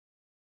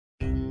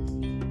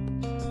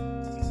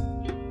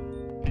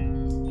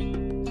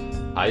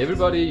Hi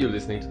everybody, you're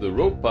listening to the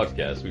Rope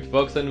Podcast with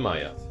Fox and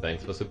Maya.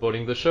 Thanks for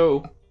supporting the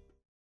show.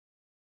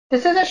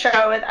 This is a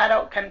show with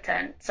adult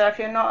content, so if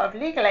you're not of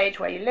legal age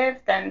where you live,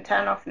 then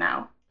turn off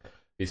now.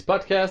 This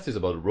podcast is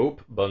about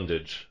rope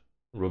bondage.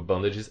 Rope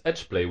bondage is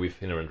edge play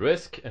with inherent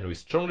risk, and we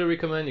strongly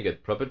recommend you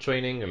get proper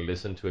training and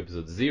listen to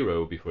episode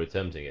 0 before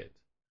attempting it.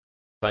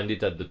 Find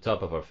it at the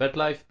top of our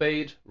FetLife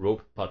page,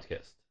 Rope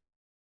Podcast.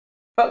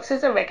 Fox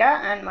is a rigger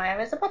and Maya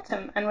is a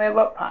bottom, and we're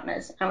rope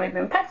partners, and we've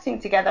been practicing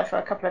together for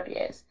a couple of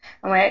years,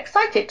 and we're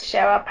excited to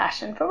share our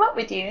passion for rope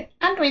with you,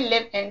 and we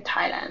live in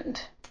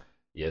Thailand.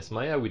 Yes,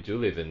 Maya, we do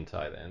live in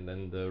Thailand,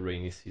 and the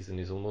rainy season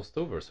is almost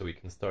over, so we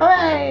can start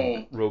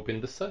doing rope in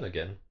the sun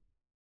again.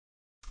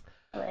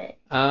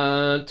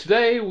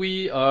 Today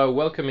we are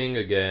welcoming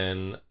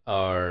again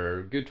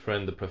our good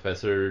friend, the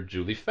Professor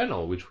Julie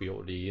Fennell, which we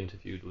already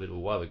interviewed a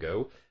little while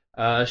ago.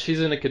 She's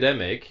an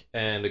academic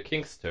and a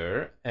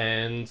Kingster,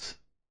 and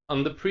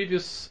on the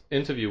previous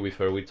interview with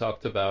her, we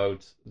talked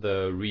about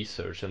the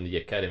research and the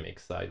academic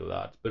side a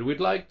lot, but we'd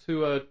like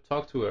to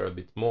talk to her a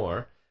bit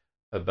more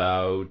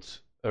about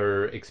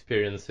her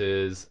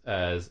experiences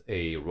as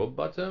a rope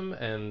bottom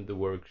and the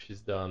work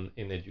she's done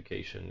in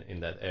education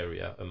in that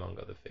area, among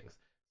other things.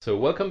 So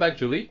welcome back,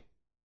 Julie.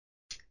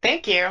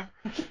 Thank you.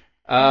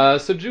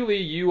 So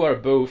Julie, you are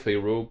both a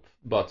rope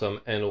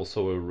bottom and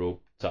also a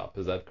rope top.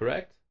 Is that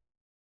correct?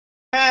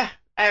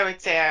 I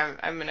would say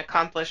I'm an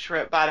accomplished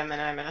rope bottom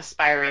and I'm an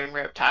aspiring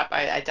rope top.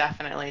 I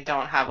definitely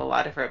don't have a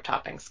lot of rope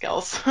topping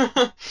skills.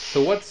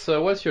 So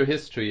what's your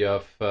history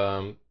of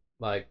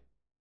like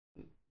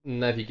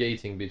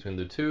navigating between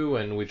the two,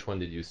 and which one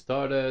did you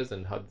start as,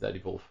 and how did that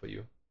evolve for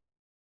you?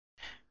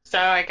 So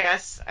I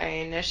guess I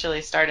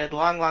initially started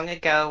long, long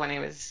ago when I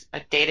was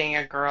dating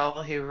a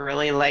girl who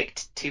really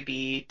liked to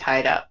be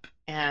tied up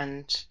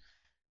um,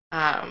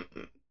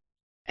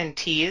 and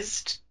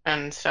teased,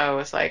 and so I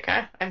was like,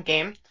 I'm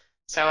game.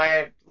 So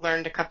I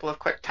learned a couple of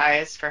quick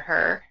ties for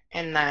her,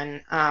 and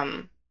then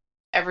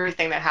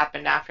everything that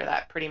happened after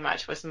that pretty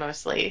much was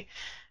mostly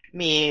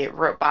me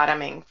rope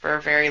bottoming for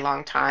a very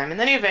long time, and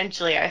then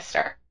eventually I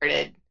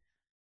started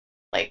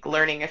like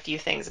learning a few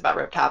things about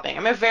rope topping.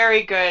 I'm a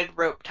very good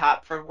rope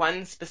top for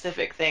one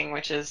specific thing,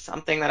 which is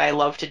something that I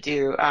love to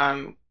do,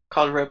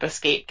 called rope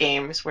escape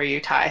games, where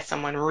you tie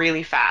someone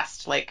really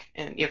fast,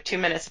 and you have 2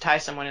 minutes to tie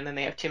someone, and then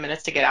they have 2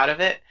 minutes to get out of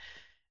it.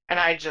 And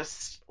I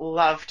just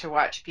love to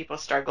watch people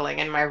struggling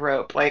in my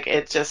rope. Like,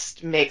 it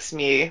just makes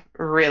me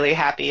really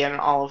happy in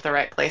all of the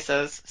right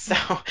places. So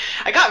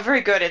I got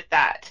very good at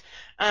that.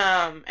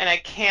 And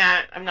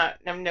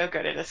I'm no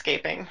good at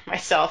escaping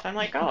myself. I'm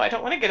like, oh, I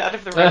don't want to get out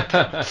of the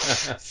rope.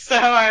 So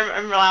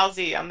I'm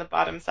lousy on the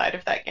bottom side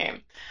of that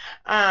game.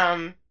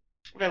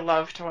 But I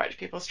love to watch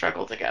people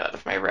struggle to get out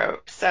of my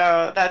rope.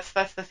 So that's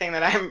the thing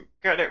that I'm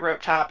good at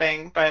rope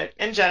topping. But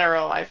in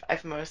general,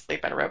 I've mostly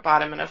been rope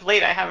bottom, and of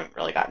late I haven't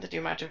really gotten to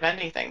do much of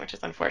anything, which is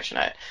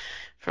unfortunate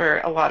for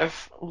a lot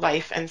of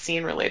life and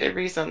scene related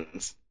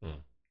reasons.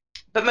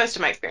 But most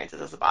of my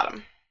experiences as a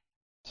bottom.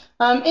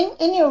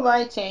 In your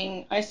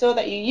writing, I saw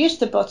that you used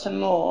to bottom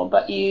more,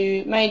 but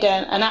you made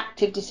an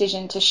active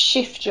decision to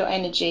shift your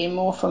energy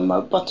more from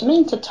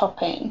bottoming to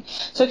topping.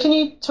 So can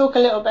you talk a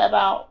little bit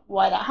about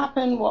why that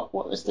happened? What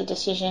was the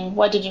decision?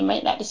 Why did you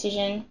make that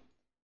decision?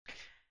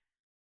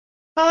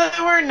 Well,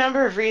 there were a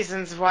number of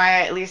reasons why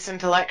I at least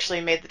intellectually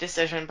made the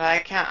decision, but I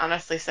can't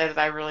honestly say that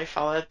I really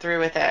followed through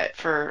with it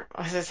for,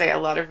 as I say, a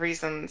lot of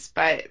reasons.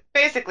 But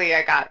basically,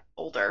 I got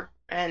older,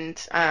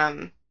 and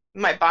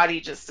my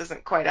body just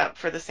isn't quite up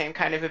for the same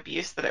kind of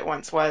abuse that it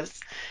once was.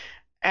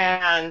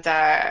 And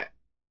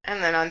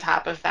then on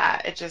top of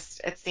that,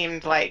 it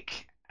seemed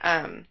like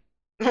a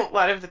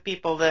lot of the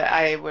people that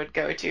I would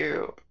go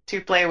to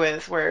play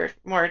with were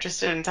more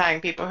interested in tying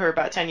people who were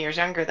about 10 years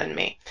younger than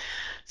me.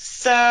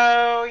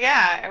 So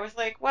yeah, I was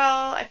like,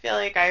 well, I feel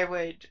like I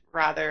would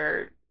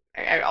rather.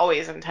 I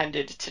always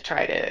intended to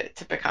try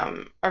to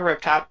become a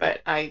rope top,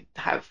 but I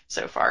have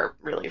so far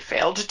really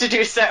failed to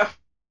do so.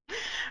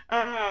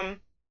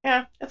 Um,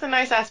 yeah, it's a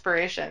nice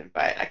aspiration,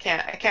 but I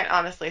can't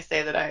honestly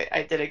say that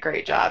I did a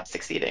great job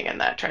succeeding in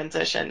that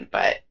transition.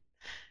 But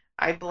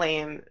I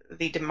blame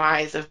the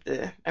demise of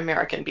the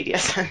American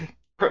BDSM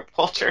rope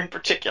culture in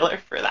particular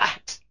for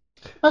that.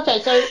 Okay,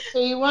 so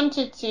you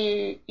wanted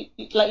to,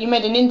 like, you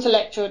made an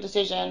intellectual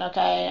decision,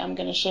 okay, I'm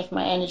going to shift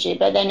my energy,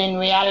 but then in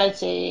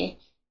reality,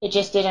 it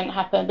just didn't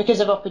happen because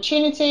of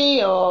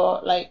opportunity, or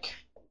like,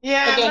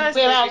 Yeah, again, we're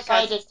mostly because.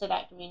 outsiders to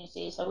that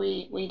community, so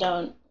we're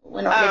not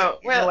living Oh,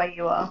 in the well, way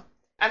you are.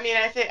 I mean,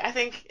 I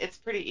think it's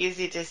pretty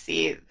easy to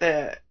see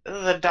the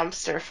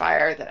dumpster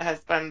fire that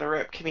has been the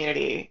rope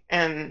community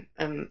in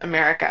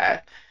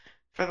America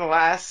for the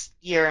last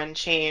year and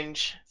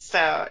change. So,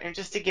 and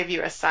just to give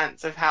you a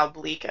sense of how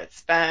bleak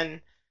it's been,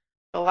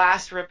 the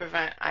last rope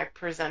event I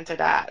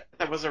presented at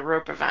that was a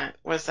rope event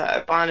was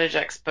Bondage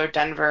Expo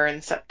Denver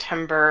in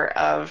September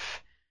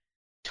of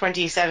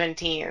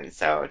 2017,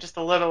 so just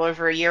a little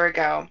over a year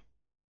ago.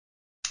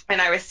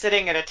 And I was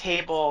sitting at a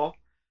table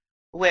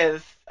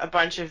with a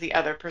bunch of the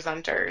other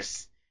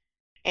presenters,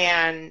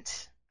 and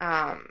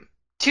um,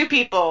 two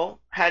people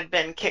had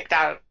been kicked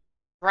out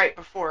right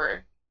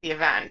before the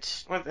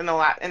event, within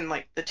in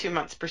like the 2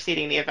 months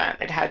preceding the event.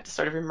 They'd had to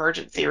sort of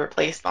emergency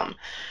replace them.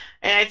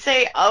 And I'd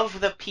say of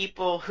the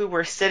people who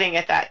were sitting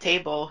at that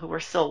table who were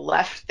still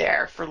left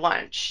there for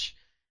lunch,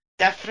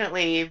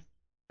 definitely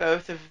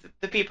both of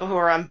the people who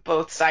were on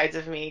both sides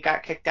of me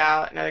got kicked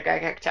out. Another guy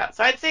got kicked out.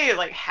 So I'd say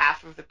like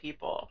half of the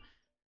people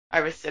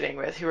I was sitting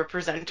with who were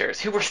presenters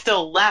who were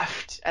still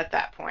left at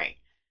that point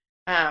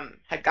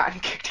had gotten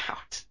kicked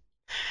out.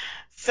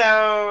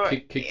 So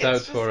Kicked out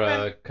it's just for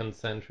been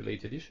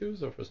consent-related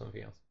issues or for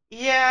something else?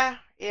 yeah,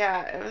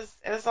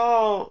 it was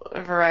all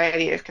a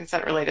variety of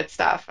consent related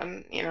stuff,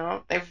 and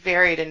they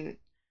varied in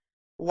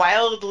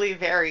wildly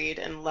varied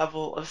in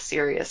level of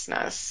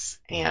seriousness,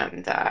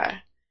 Mhm.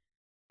 and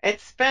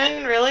it's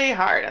been really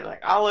hard, and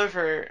like all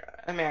over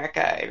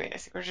America. I mean, I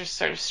think we're just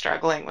sort of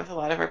struggling with a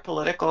lot of our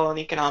political and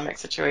economic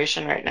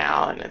situation right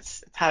now, and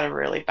it's had a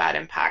really bad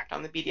impact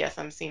on the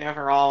BDSM scene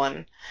overall,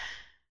 and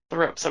the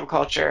rope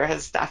subculture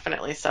has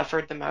definitely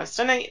suffered the most.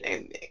 And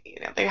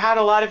they had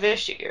a lot of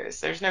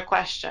issues. There's no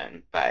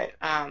question, but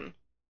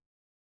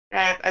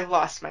I've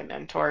lost my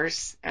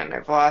mentors, and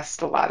I've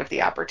lost a lot of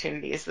the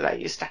opportunities that I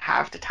used to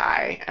have to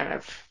tie, and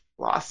I've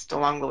lost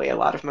along the way a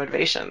lot of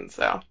motivation.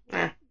 So,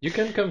 You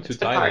can come to it's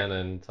been hard. Thailand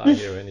and tie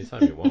here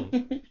anytime you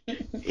want.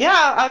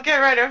 Yeah, I'll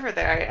get right over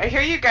there. I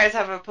hear you guys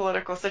have a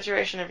political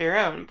situation of your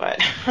own, but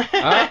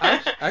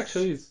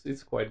Actually,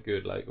 it's quite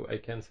good. Like I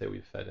can't say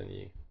we've had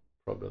any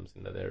problems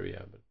in that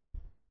area, but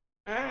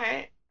all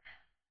right.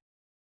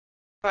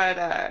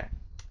 But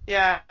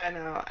yeah, I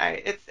know.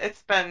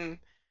 It's been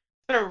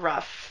a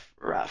rough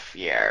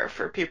year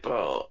for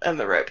people in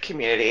the rope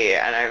community,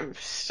 and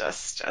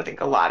I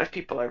think a lot of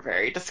people are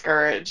very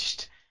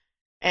discouraged.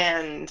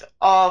 And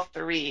all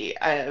three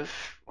of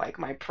like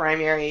my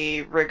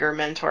primary rigor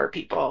mentor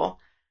people,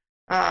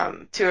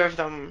 two of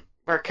them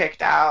were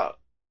kicked out,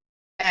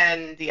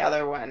 and the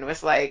other one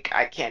was like,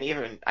 I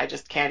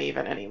just can't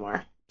even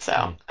anymore. So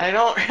mm. I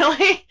don't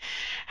really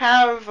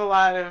have a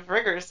lot of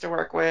riggers to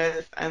work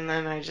with, and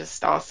then I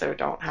just also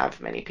don't have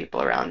many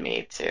people around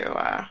me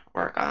to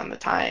work on the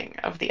tying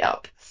of the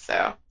elk.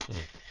 So Mm.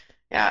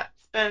 yeah,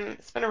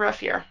 it's been a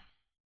rough year.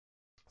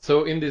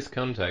 So in this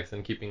context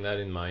and keeping that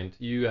in mind,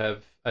 you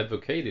have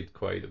advocated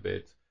quite a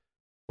bit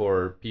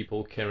for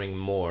people caring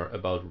more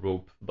about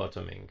rope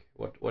bottoming.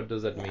 What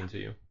does that Yeah. mean to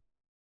you?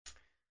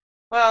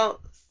 Well,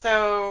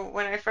 so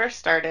when I first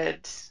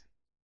started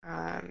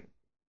um,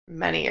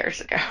 many years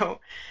ago,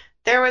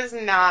 there was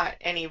not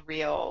any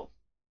real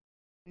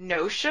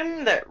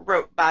notion that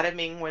rope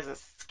bottoming was a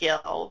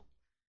skill.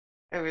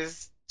 It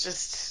was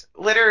just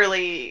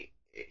literally,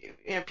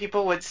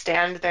 people would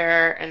stand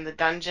there in the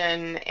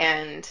dungeon,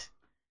 and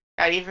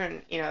I'd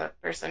even, the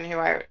person who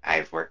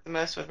I've worked the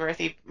most with,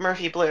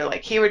 Murphy Blue,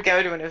 like he would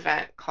go to an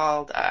event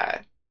called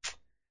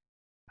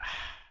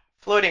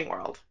Floating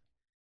World,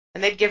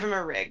 and they'd give him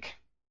a rig.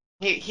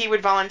 He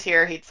would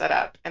volunteer, he'd set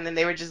up, and then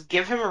they would just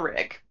give him a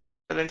rig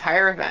for the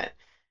entire event.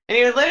 And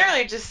he would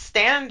literally just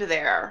stand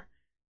there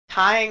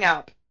tying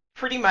up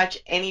pretty much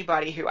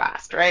anybody who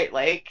asked, right?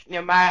 Like,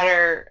 no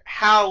matter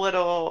how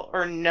little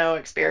or no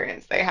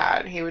experience they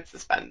had, he would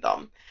suspend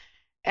them.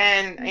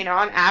 And,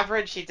 on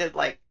average, he did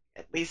like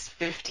at least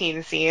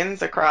 15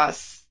 scenes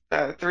across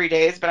the 3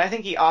 days, but I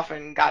think he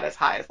often got as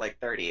high as like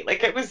 30.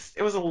 Like, it was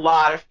a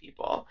lot of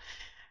people.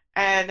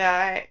 And,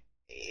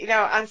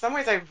 in some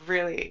ways, I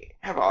really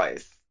have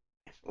always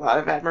a lot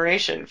of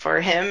admiration for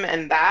him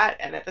and that.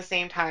 And at the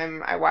same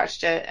time, I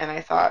watched it and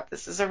I thought,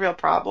 this is a real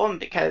problem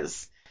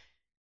because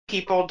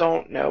people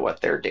don't know what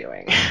they're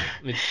doing.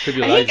 It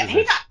And he trivializes he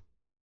it. got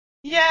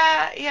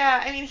yeah,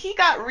 yeah. I mean, he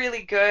got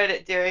really good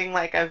at doing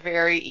like a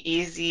very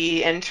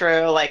easy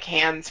intro, like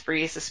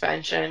hands-free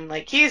suspension.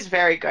 Like he's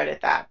very good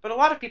at that, but a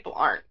lot of people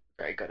aren't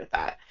very good at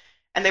that.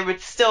 And they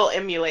would still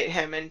emulate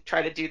him and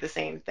try to do the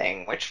same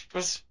thing, which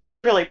was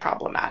really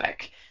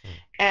problematic.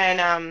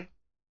 Mm.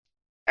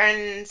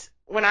 And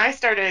when I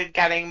started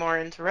getting more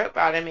into rope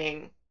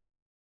bottoming,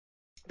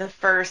 the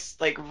first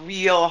like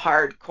real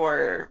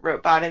hardcore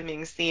rope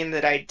bottoming scene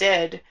that I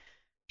did,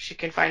 you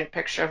can find a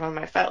picture of on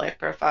my FetLife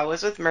profile,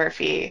 was with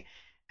Murphy,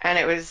 and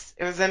it was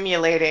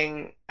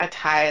emulating a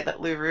tie that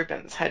Lou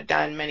Rubens had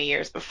done many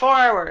years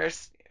before, where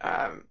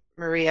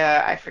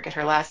Maria, I forget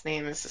her last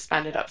name, is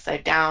suspended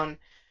upside down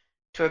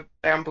to a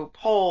bamboo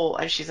pole,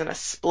 and she's in a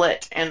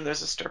split, and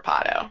there's a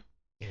strappado.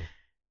 Mm.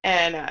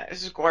 And it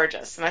was just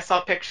gorgeous. And I saw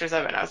pictures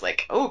of it, and I was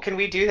like, "Oh, can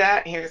we do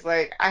that?" And he was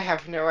like, "I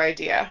have no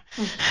idea,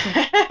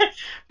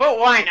 but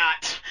why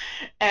not?"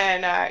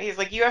 And he's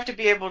like, "You have to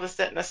be able to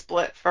sit in a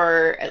split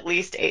for at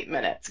least 8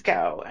 minutes.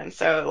 Go." And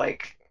so,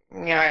 like,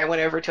 I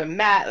went over to a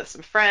mat with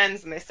some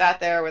friends, and they sat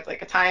there with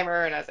like a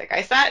timer, and I was like,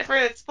 "I sat for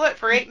a split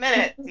for 8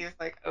 minutes." He was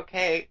like,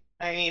 "Okay.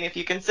 I mean, if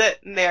you can sit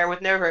in there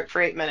with no rope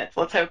for 8 minutes,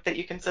 let's hope that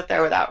you can sit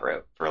there without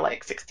rope for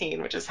like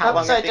 16, which is how long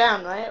I Upside think."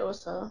 down, right?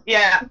 Also.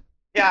 Yeah,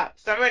 yeah.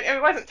 So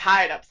it wasn't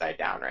tied upside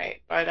down,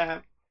 right?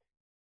 But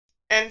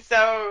and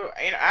so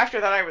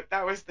after that,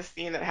 that was the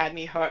scene that had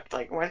me hooked.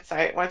 Like once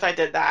I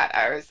did that,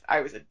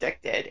 I was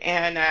addicted,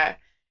 and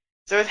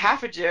So it was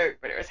half a joke,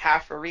 but it was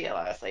half for real.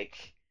 I was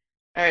like,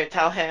 I would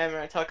tell him,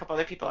 or I'd tell a couple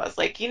other people, I was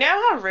like, you know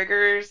how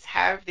riggers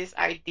have this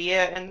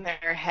idea in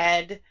their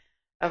head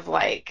of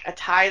like a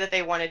tie that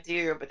they want to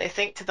do, but they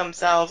think to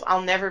themselves,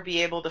 I'll never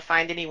be able to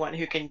find anyone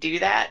who can do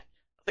that.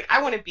 Like, I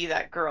want to be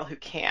that girl who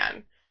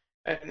can.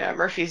 And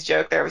Murphy's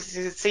joke there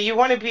was, so you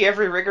want to be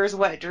every rigger's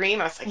wet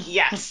dream? I was like,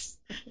 yes.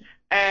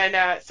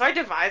 And so I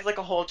devised like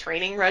a whole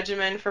training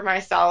regimen for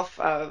myself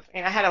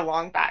and I had a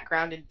long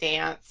background in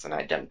dance and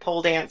I'd done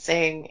pole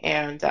dancing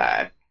and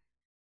like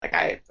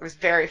I was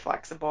very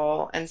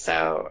flexible. And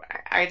so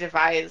I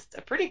devised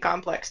a pretty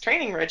complex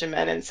training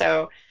regimen. And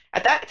so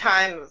at that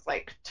time, it was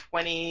like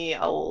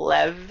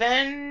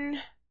 2011.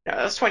 No,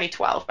 it was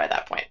 2012 by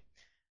that point.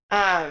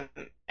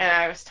 And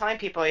I was telling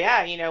people,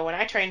 yeah, when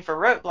I train for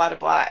rope, blah, blah,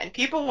 blah. And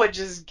people would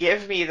just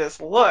give me this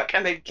look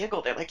and they'd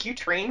giggle. They're like, you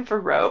train for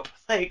rope?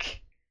 Like,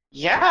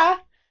 yeah.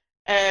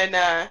 And,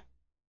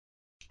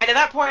 and at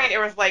that point, it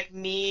was like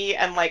me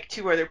and like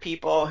two other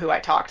people who I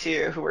talked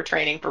to who were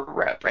training for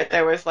rope, right?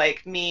 There was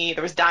like me,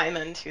 there was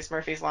Diamond, who's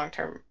Murphy's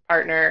long-term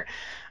partner,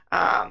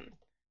 and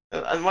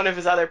one of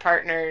his other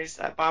partners,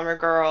 Bomber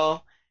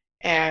Girl,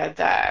 and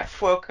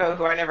Fuoco,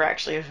 who I never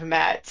actually have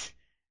met.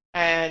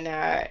 And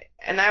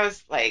that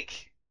was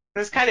like, it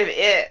was kind of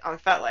it on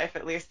FetLife,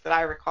 at least that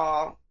I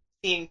recall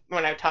seeing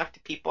when I talked to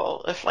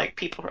people, if like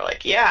people were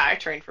like, yeah, I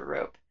trained for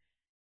rope.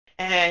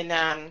 And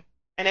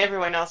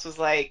everyone else was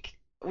like,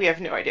 we have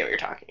no idea what you're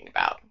talking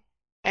about.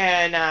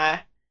 And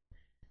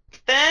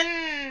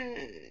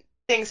then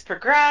things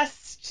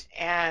progressed,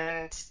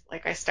 and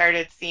like I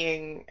started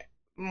seeing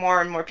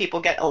more and more people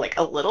get like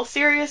a little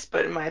serious,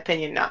 but in my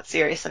opinion, not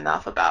serious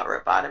enough about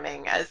rope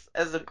bottoming as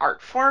an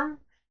art form,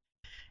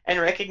 and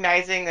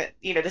recognizing that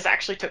this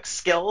actually took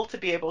skill to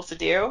be able to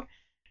do.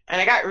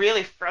 And I got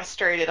really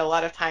frustrated a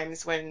lot of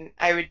times when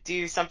I would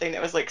do something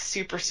that was like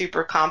super,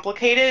 super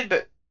complicated,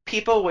 but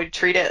people would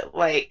treat it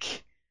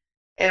like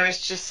it was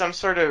just some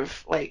sort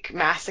of like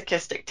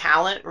masochistic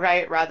talent,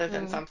 right? Rather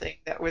than Mm. something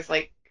that was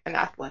like an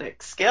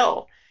athletic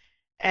skill.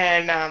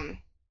 And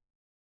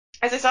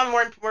as I saw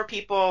more and more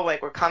people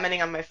like were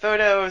commenting on my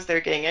photos, they were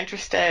getting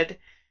interested,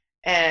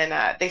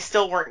 and they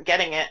still weren't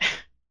getting it.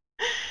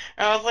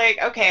 I was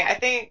like, okay, I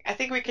think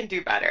we can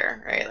do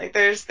better, right? Like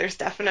there's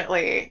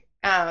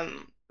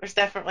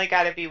definitely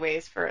got to be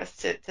ways for us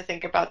to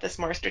think about this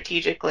more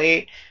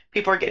strategically.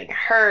 People are getting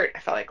hurt. I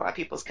felt like a lot of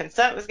people's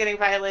consent was getting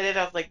violated.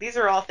 I was like, these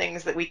are all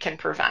things that we can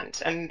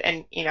prevent. And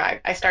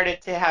I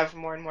started to have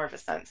more and more of a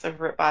sense of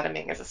rope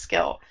bottoming as a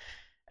skill.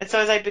 And so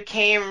as I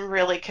became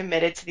really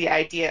committed to the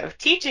idea of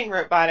teaching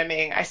rope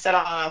bottoming, I set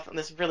off on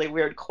this really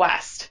weird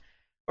quest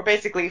where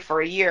basically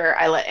for a year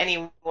I let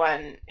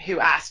anyone who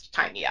asked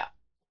tie me up.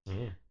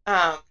 Mm.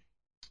 Um,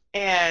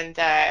 and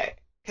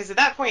because at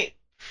that point,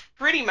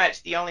 pretty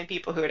much the only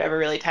people who had ever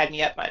really tied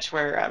me up much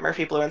were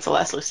Murphy Blue and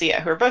Celeste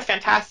Lucia, who are both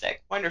fantastic,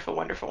 wonderful,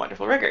 wonderful,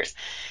 wonderful riggers.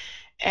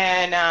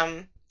 And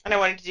I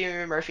wanted to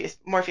do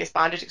Morpheus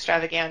Bondage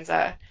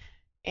Extravaganza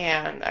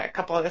and a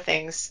couple other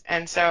things.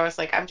 And so I was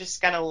like, I'm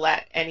just gonna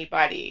let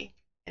anybody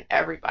and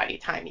everybody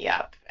tie me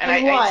up. And And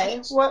I why?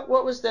 teach.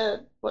 What's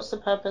the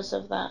purpose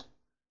of that?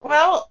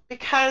 Well,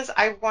 because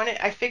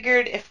I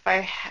figured if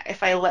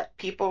I let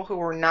people who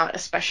were not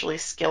especially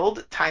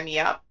skilled tie me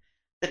up,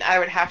 then I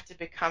would have to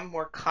become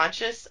more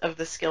conscious of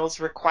the skills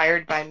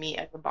required by me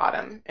at the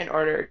bottom in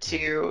order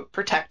to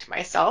protect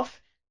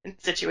myself in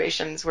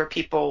situations where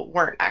people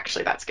weren't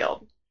actually that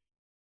skilled.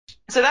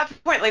 So at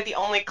that point, like the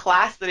only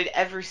class that I'd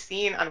ever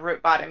seen on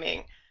rope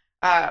bottoming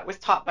was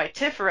taught by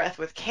Tifereth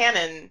with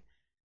Canon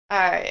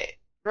uh,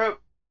 rope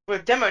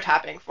with demo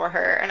tapping for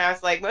her, and I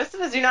was like, most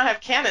of us do not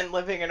have Canon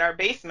living in our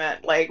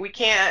basement. Like we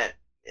can't.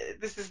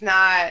 This is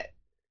not.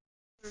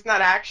 This is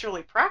not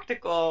actually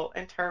practical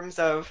in terms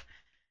of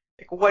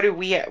like what do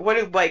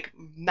like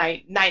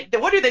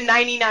what do the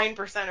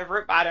 99% of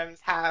rope bottoms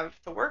have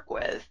to work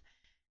with?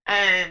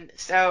 And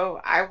so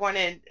I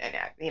wanted, and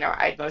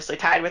I'd mostly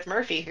tied with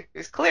Murphy,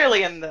 who's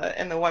clearly in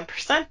the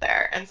 1%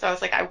 there. And so I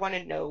was like, I want to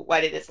know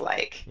what it is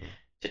like Mm.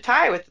 to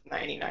tie with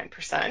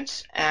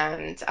 99%,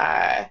 and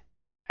I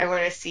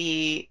want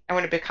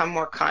to become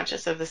more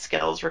conscious of the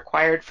skills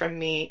required from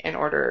me in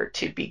order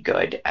to be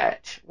good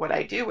at what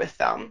I do with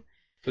them.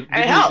 So And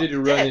did it you helped. did you It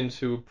run did.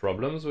 into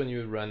problems when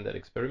you ran that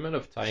experiment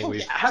of tying Oh yeah,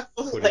 with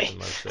absolutely. Purim and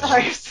Marcel?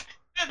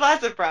 There's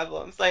lots of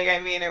problems. Like I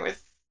mean, it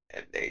was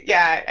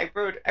yeah. I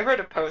wrote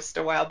a post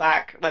a while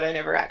back that I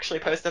never actually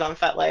posted on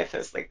FetLife. It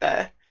was like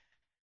the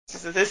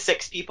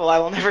 6 people I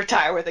will never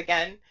tie with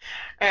again,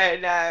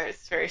 and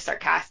it's very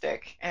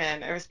sarcastic.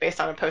 And it was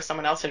based on a post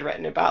someone else had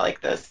written about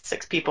like the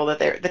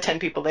 10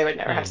 people they would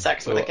never have Mm.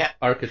 sex with So again.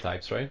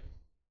 archetypes, right?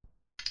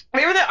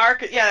 They were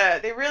yeah,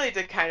 they really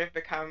did kind of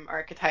become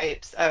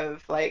archetypes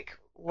of like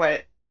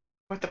what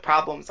the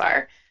problems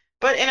are.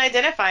 But in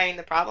identifying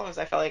the problems,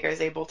 I felt like I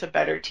was able to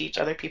better teach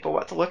other people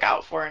what to look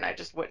out for, and I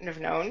just wouldn't have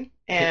known.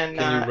 And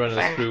Can you run if us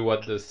I, through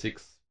what the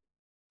six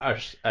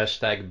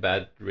hashtag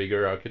bad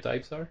rigger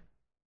archetypes are?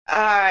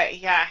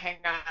 yeah, hang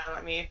on,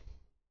 let me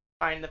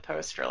find the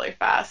post really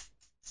fast.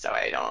 so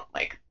I don't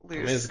like I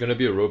mean, it's lose gonna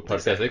be a Rope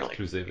lose podcast it really.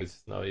 exclusive.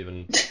 It's not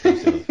even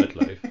posted on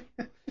FetLife.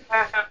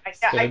 It's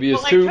gonna be a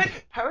Well, I scoop.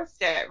 couldn't post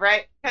it,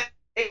 right? Because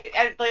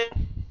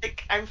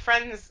like I'm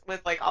friends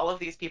with like all of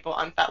these people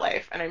on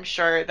FetLife, and I'm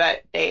sure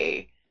that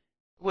they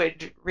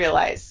would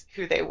realize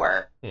who they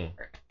were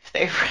if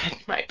they read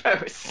my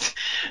post.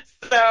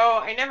 So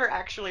I never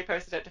actually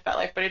posted it to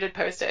FetLife, but I did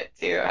post it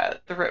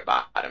to the Rope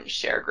Bottom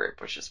share group,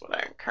 which is what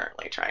I'm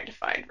currently trying to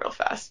find real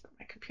fast. But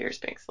my computer's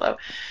being slow.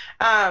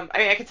 I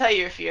mean, I can tell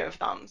you a few of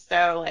them.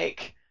 So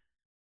like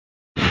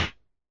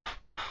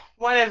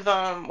one of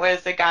them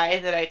was a guy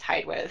that I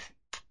tied with,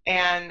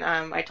 and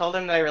I told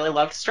him that I really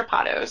loved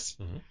Strapatos,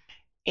 Mm-hmm.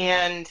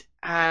 and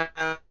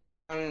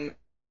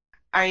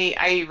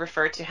I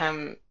refer to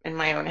him in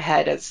my own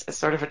head as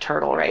sort of a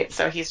turtle, right?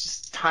 So he's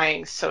just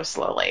tying so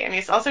slowly, and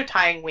he's also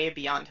tying way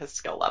beyond his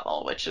skill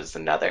level, which is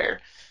another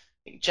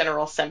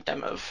general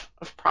symptom of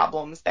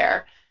problems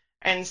there.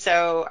 And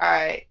so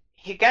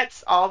he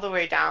gets all the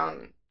way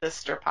down the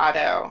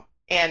Strapato,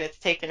 and it's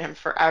taken him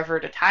forever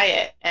to tie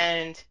it.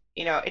 And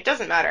it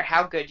doesn't matter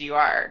how good you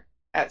are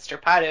at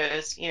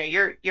Strapatos,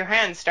 your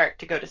hands start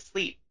to go to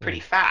sleep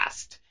pretty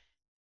fast.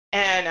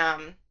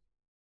 And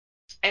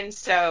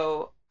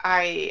so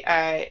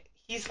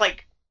he's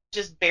like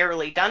just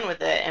barely done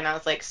with it, and I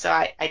was like, so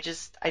I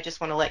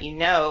just want to let you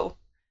know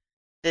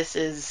this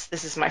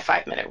is my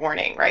 5 minute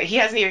warning, right? He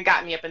hasn't even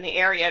gotten me up in the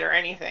air yet or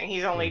anything.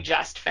 He's only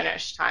just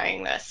finished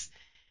tying this,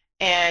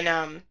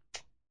 and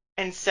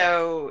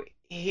so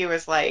he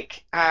was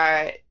like,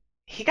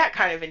 he got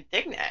kind of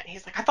indignant.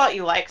 He's like, I thought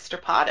you liked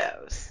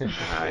Strapatos. And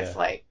I was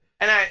like,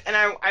 and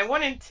I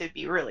wanted to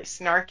be really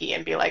snarky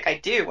and be like, I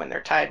do when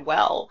they're tied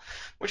well,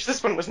 which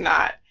this one was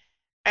not.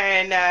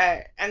 And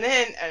I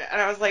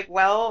was like,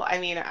 well, I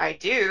mean, I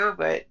do,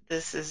 but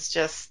this is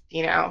just,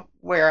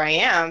 where I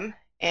am.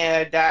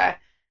 And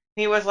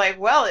he was like,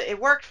 well, it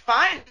worked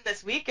fine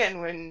this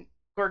weekend when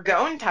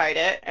Gorgon tied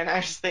it. And I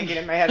was just thinking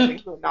in my head,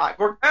 like, not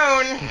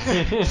Gorgon,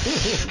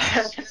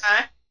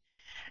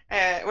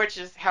 which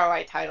is how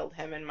I titled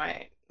him in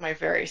my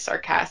very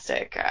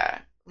sarcastic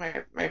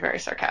my very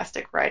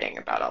sarcastic writing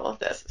about all of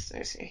this. As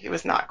soon as he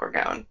was not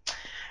Gorgon.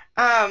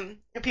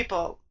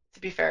 People,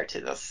 to be fair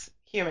to this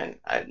human,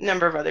 a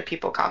number of other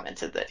people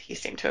commented that he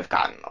seemed to have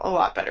gotten a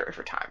lot better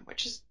over time,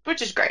 which is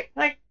great.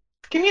 Like,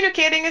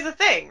 communicating is a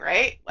thing,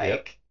 right?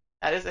 Like,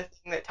 that is a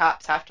thing that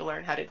tops have to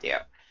learn how to do.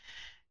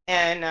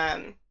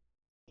 And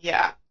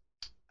yeah.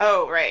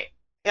 Oh, right.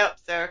 Yep.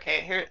 So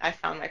okay, here I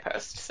found my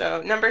post.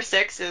 So number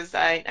 6 is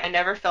I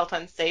never felt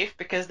unsafe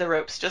because the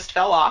ropes just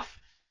fell off.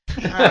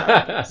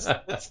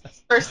 So this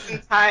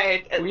person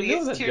tied at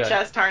least 2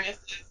 chest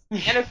harnesses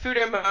and a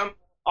Futomo.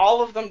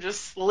 All of them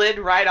just slid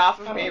right off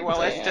of me while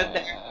I stood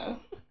there.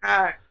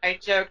 I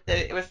joked that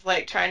it was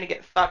like trying to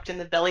get fucked in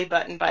the belly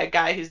button by a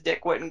guy whose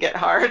dick wouldn't get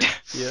hard.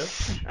 Yeah.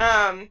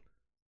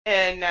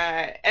 And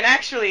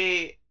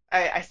actually,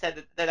 I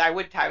said that I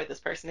would tie with this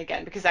person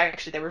again because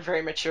they were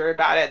very mature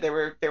about it. They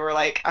were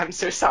like, I'm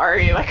so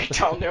sorry, like I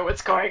don't know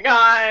what's going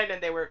on,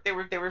 and they were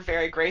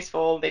very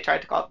graceful. They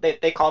tried to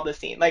they called the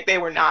scene, like they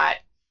were not.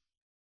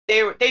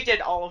 They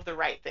did all of the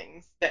right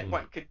things that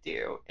one could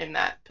do in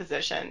that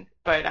position,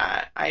 but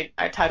I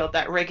titled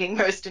that "Rigging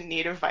Most in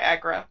Need of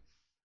Viagra."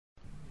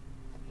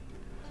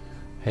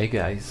 Hey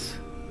guys,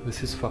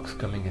 this is Fox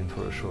coming in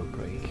for a short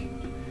break.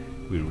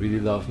 We really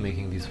love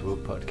making these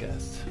rope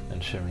podcasts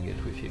and sharing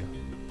it with you.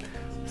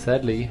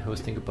 Sadly,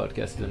 hosting a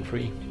podcast isn't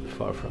free,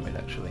 far from it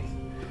actually.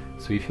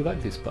 So if you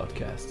like this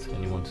podcast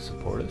and you want to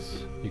support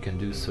us, you can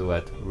do so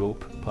at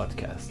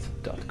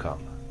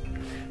ropepodcast.com.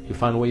 You'll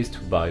find ways to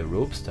buy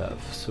rope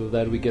stuff so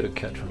that we get a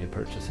cut from your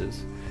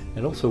purchases,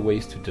 and also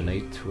ways to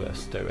donate to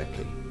us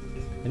directly.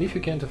 And if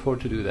you can't afford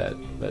to do that,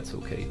 that's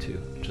okay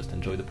too. Just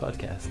enjoy the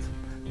podcast.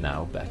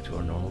 Now back to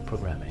our normal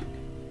programming.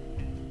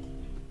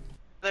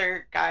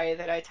 Other guy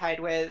that I tied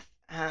with,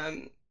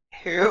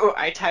 who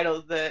I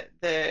titled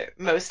the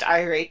most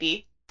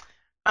iratey,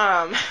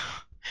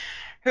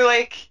 who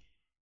like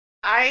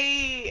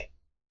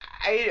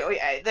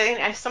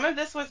some of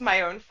this was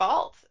my own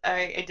fault.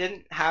 I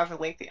didn't have a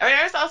lengthy. I mean,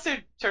 I was also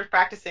sort of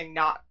practicing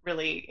not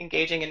really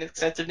engaging in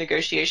extensive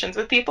negotiations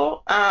with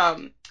people.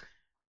 But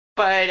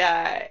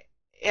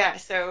yeah,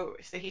 so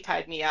he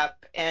tied me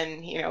up,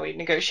 and we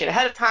negotiate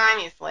ahead of time.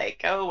 He's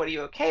like, "Oh, what are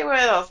you okay with?"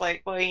 I was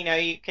like, "Well,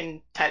 you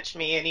can touch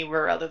me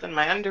anywhere other than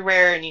my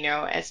underwear, and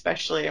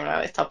especially when I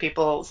always tell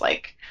people, it's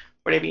like,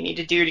 whatever you need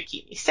to do to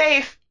keep me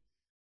safe."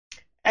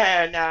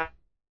 And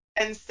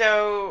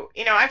so,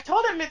 I've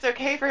told him it's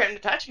okay for him to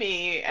touch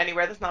me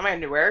anywhere that's not my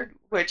underwear,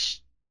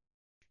 which,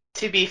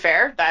 to be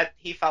fair, that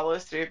he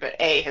follows through, but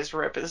A, his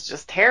rope is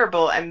just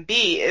terrible, and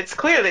B, it's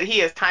clear that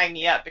he is tying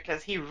me up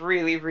because he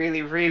really,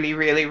 really, really,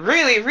 really,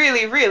 really,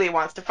 really, really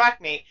wants to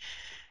fuck me.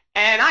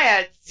 And I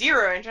had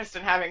zero interest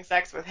in having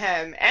sex with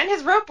him, and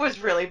his rope was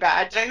really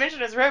bad. Did I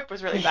mention his rope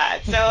was really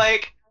bad? So,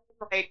 like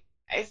I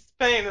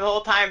spent the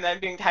whole time that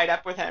I'm being tied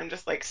up with him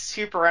just, like,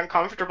 super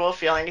uncomfortable,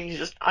 feeling he's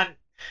just I'm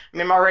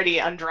already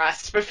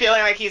undressed, but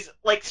feeling like he's,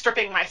 like,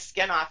 stripping my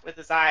skin off with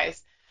his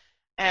eyes.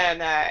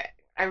 And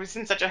I was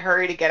in such a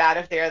hurry to get out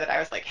of there that I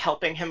was like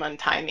helping him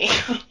untie me.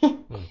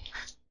 Hmm.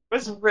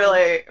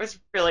 It was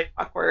really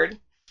awkward.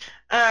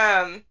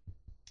 Um,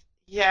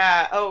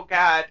 yeah, oh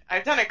God.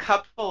 I've done a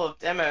couple of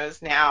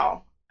demos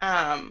now,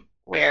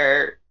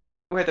 where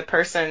the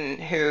person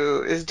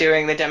who is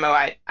doing the demo,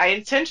 I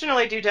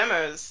intentionally do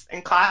demos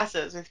in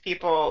classes with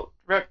people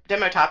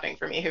demo topping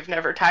for me who've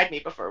never tied me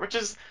before, which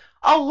is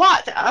a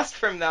lot to ask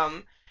from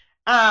them.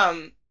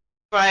 Um,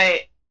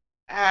 but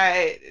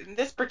in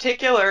this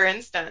particular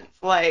instance,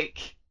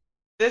 like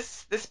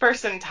this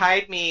person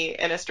tied me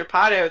in a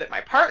strappado that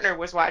my partner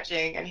was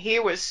watching, and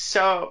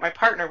my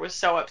partner was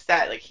so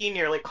upset, like he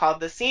nearly called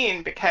the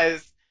scene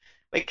because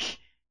like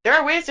there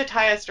are ways to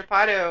tie a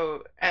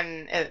strappado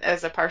and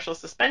as a partial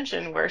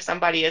suspension where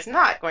somebody is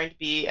not going to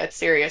be at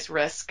serious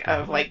risk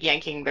of Hmm. like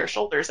yanking their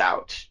shoulders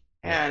out.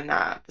 Yeah.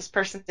 And this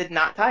person did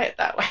not tie it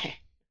that way.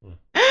 Hmm.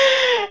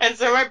 And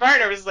so my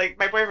partner was like,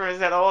 my boyfriend was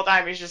there the whole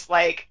time. He's just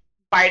like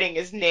biting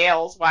his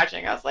nails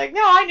watching. I was like,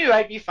 no, I knew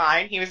I'd be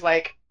fine. He was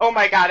like, oh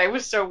my God, I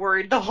was so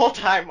worried the whole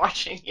time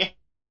watching you.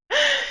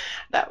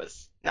 That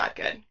was not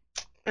good.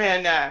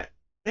 And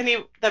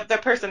then the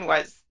person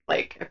was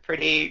like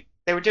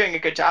they were doing a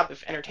good job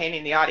of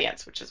entertaining the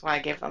audience, which is why I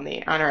gave them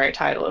the honorary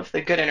title of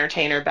the good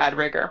entertainer, bad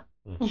rigger.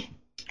 Hmm.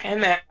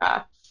 And then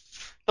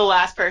the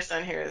last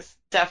person who is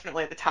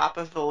definitely the top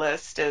of the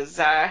list is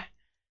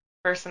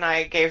person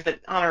I gave the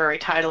honorary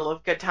title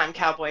of Good Time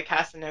Cowboy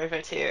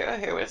Casanova to,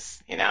 who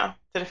was,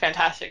 did a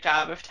fantastic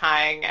job of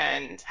tying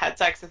and had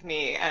sex with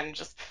me and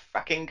just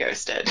fucking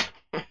ghosted.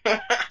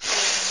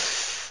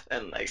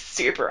 In like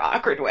super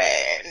awkward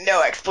way,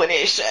 no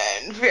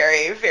explanation,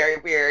 very, very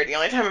weird. The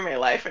only time in my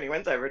life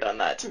anyone's ever done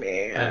that to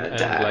me. And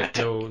like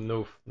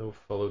no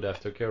followed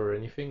aftercare or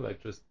anything,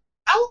 like just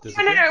Oh, no,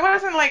 disappear. it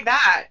wasn't like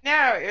that.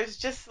 No, it was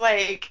just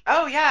like,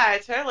 oh yeah, I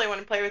totally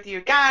want to play with you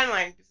again.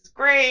 Like this is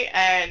great,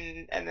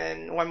 and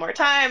then one more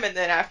time, and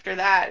then after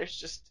that, it's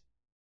just,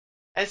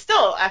 and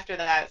still after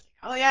that, it's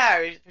like, oh yeah,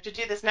 we have to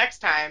do this next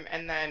time,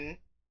 and then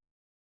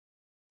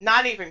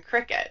not even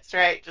crickets,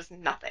 right? Just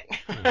nothing.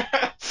 Hmm.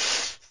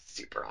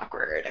 Super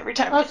awkward every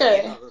time I see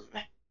Okay. them.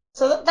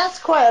 So that's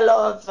quite a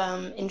lot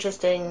of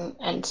interesting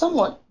and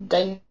somewhat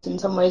dangerous in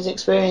some ways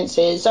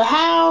experiences. So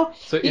how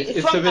So it's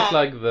a from bit that?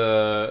 like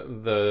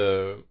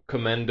the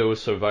Commando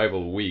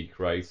Survival Week,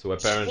 right? So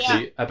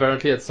Yeah,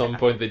 apparently at some Yeah,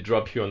 point they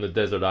drop you on a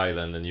desert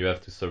island and you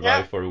have to yeah,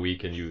 survive for a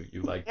week, and you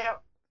like yeah.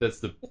 that's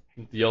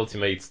the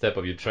ultimate step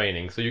of your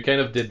training. So you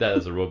kind of did that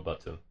as a rope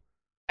bottom.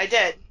 I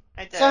did,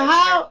 I so did. Very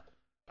how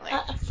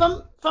like,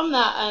 from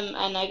that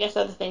and I guess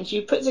other things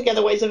you put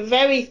together what is a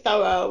very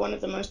thorough, one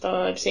of the most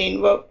thorough I've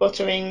seen, rope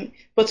bottoming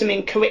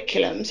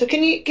curriculum. So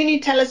can you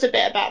tell us a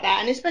bit about that,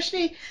 and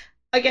especially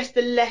I guess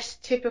the less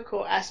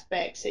typical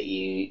aspects that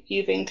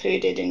you've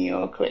included in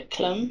your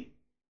curriculum?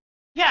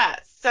 yeah.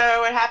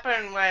 So what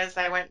happened was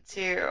I went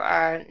to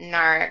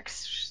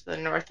NARICS, the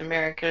North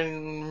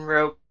American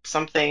Rope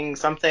something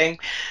something.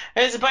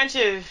 It was a bunch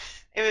of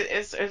it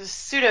was a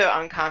pseudo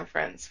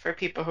unconference for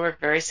people who are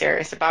very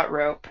serious about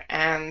rope,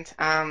 and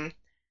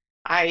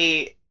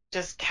I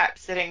just kept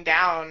sitting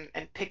down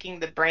and picking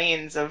the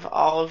brains of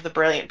all of the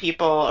brilliant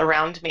people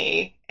around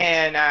me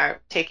and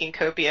taking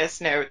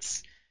copious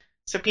notes.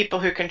 So people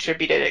who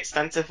contributed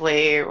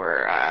extensively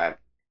were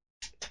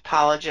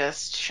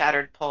Topologist,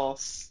 Shattered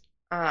Pulse,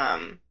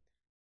 and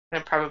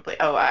probably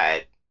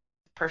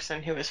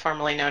person who was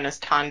formerly known as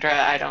Tandra.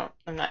 I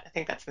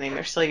think that's the name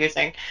they're still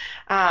using.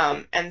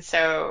 And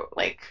so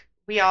like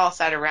we all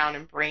sat around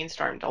and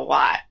brainstormed a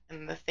lot.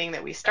 And the thing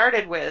that we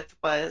started with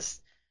was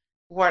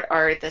what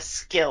are the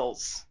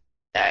skills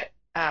that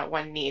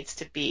one needs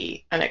to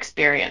be an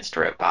experienced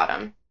rope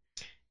bottom.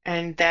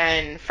 And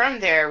then from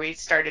there, we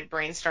started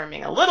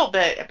brainstorming a little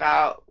bit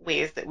about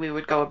ways that we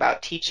would go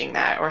about teaching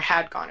that or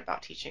had gone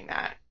about teaching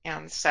that.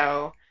 And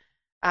so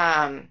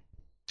um,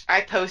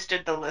 I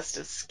posted the list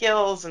of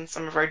skills and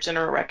some of our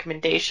general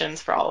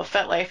recommendations for all of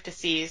FetLife to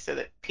see so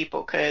that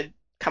people could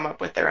come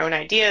up with their own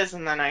ideas.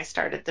 And then I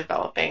started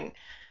developing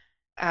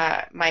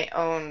my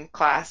own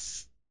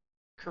class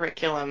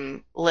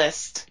curriculum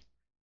list.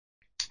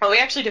 Well, we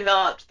actually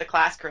developed the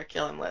class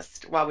curriculum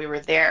list while we were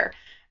there,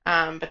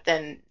 but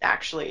then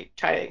actually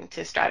trying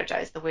to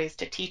strategize the ways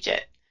to teach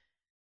it.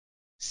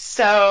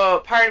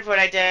 So part of what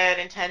I did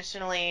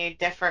intentionally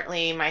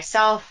differently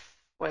myself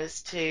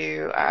was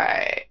to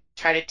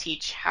try to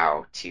teach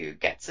how to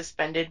get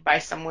suspended by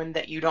someone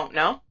that you don't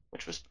know,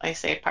 which was, I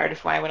say, part of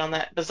why I went on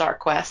that bizarre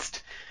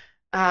quest.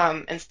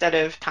 Instead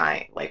of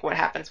tying, like what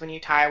happens when you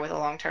tie with a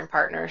long-term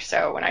partner.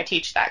 So when I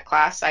teach that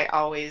class, I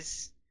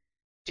always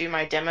do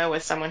my demo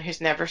with someone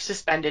who's never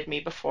suspended me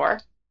before,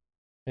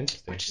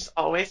 Interesting. which is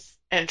always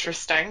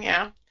interesting,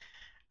 yeah.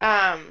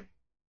 Um,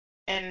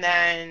 and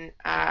then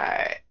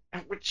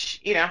which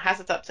has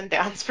its ups and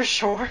downs for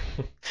sure.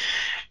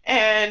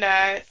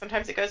 And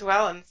sometimes it goes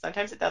well, and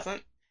sometimes it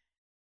doesn't.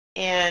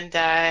 And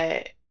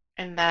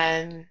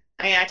then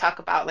I talk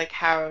about like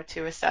how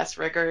to assess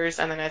riggers,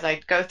 and then as I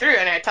go through,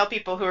 and I tell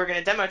people who are going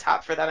to demo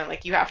top for that, I'm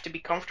like, you have to be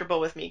comfortable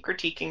with me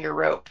critiquing your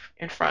rope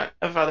in front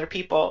of other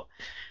people.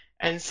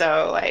 And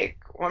so, like,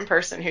 one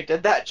person who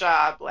did that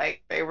job,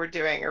 like, they were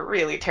doing a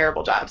really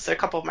terrible job. So a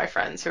couple of my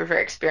friends who were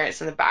very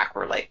experienced in the back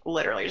were, like,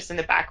 literally just in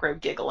the back row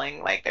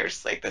giggling, like,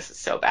 there's like, this is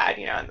so bad,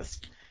 and this.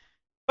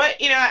 But,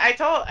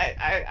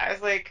 I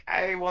was like,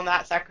 I will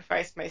not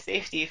sacrifice my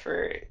safety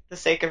for the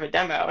sake of a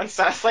demo. And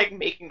so I was like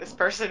making this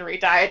person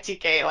redie a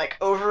TK like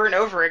over and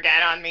over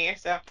again on me.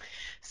 So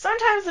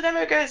sometimes the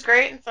demo goes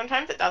great and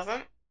sometimes it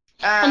doesn't.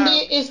 And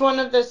is one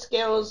of the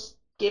skills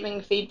giving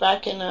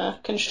feedback in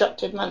a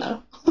constructive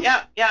manner?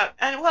 Yeah.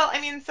 And well,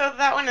 I mean, so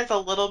that one is a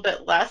little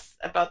bit less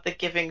about the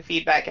giving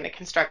feedback in a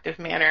constructive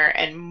manner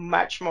and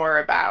much more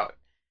about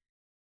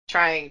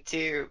trying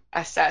to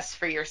assess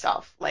for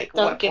yourself, like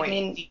Don't what give point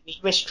me do you need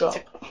wrist drop.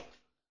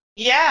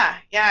 Yeah,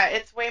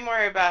 it's way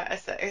more about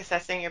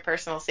assessing your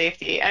personal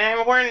safety. And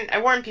I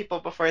warn people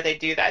before they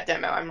do that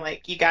demo. I'm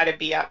like, you got to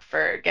be up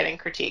for getting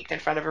critiqued in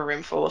front of a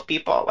room full of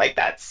people. Like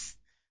this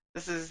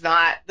is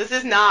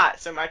not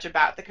so much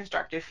about the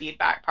constructive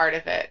feedback part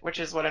of it, which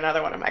is what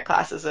another one of my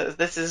classes is.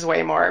 This is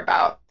way more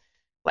about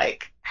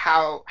like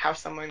how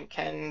someone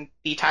can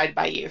be tied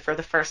by you for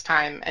the first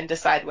time and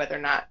decide whether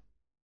or not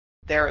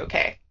they're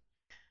okay.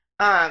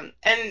 And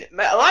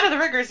a lot of the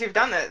riggers who've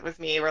done that with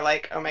me were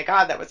like, oh my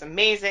God, that was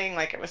amazing.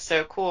 Like, it was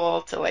so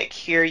cool to like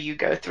hear you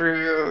go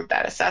through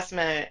that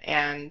assessment.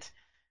 And,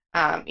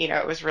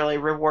 it was really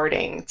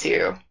rewarding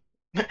to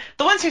the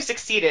ones who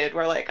succeeded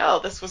were like, oh,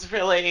 this was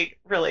really,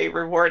 really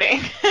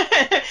rewarding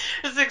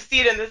to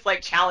succeed in this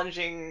like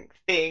challenging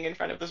thing in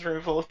front of this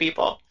room full of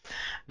people.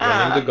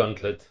 Running the Um,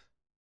 gauntlet.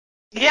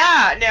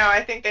 yeah, no,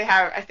 I think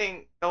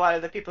a lot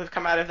of the people who've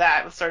come out of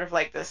that was sort of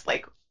like this,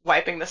 like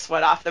wiping the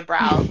sweat off the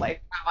brow of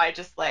like, wow, I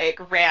just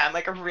like ran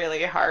like a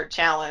really hard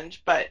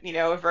challenge, but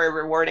a very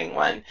rewarding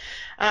one.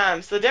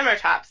 So the demo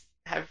tops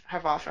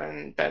have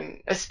often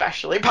been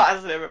especially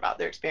positive about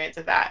their experience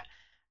of that.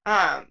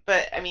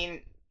 But I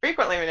mean,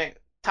 frequently when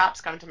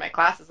tops come to my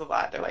classes a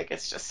lot, they're like,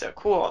 it's just so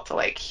cool to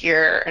like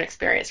hear an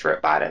experienced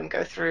rope bottom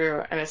go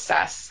through and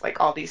assess like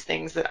all these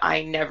things that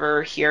I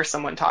never hear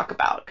someone talk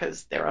about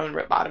because their own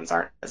rope bottoms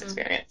aren't as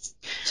experienced.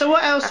 So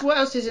what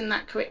else is in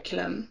that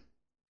curriculum?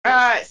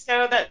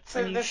 So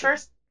the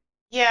first,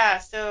 yeah,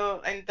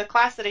 so and the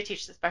class that I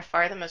teach that's by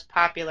far the most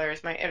popular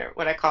is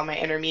what I call my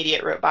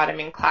intermediate rope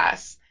bottoming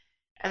class,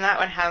 and that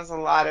one has a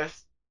lot of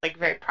like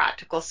very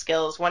practical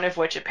skills. One of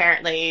which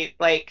apparently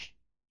like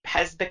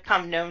has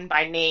become known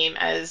by name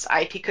as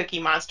IP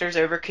Cookie Monsters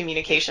over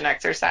communication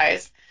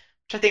exercise,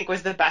 which I think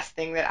was the best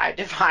thing that I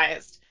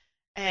devised,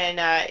 and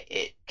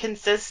it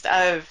consists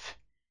of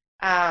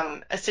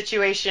a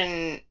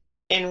situation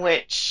in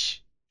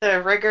which the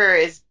rigger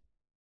is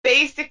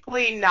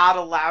basically not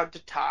allowed to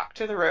talk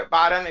to the rope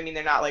bottom. I mean,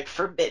 they're not like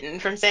forbidden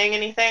from saying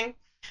anything,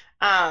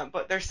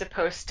 but they're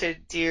supposed to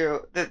do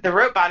the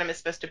rope bottom is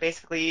supposed to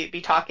basically be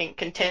talking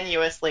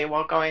continuously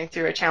while going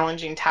through a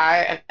challenging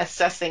tie and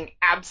assessing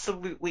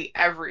absolutely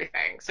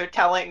everything. So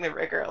telling the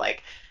rigger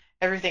like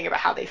everything about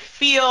how they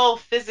feel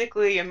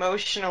physically,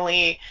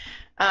 emotionally,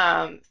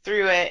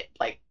 through it,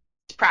 like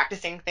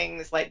practicing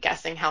things like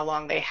guessing how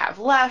long they have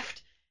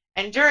left.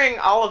 And during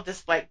all of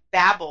this like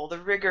babble, the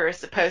rigger is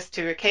supposed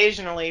to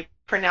occasionally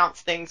pronounce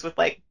things with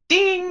like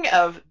ding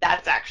of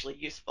that's actually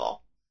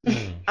useful.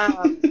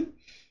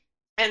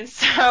 And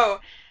so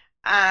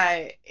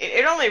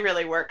it only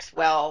really works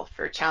well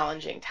for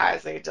challenging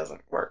ties. It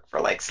doesn't work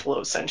for like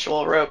slow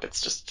sensual rope.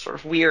 It's just sort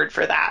of weird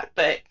for that.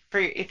 But for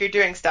if you're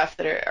doing stuff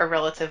that are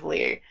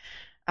relatively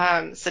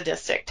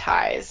sadistic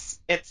ties,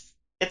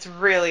 it's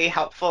really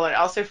helpful. And it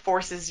also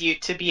forces you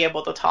to be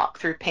able to talk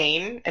through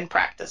pain and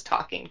practice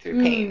talking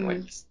through pain,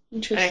 which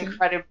is an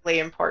incredibly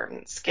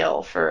important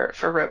skill for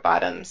rope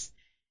bottoms.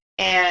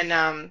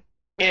 And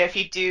if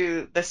you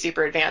do the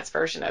super advanced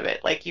version of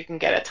it, like you can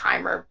get a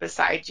timer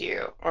beside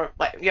you, or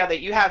like that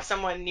you have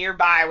someone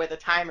nearby with a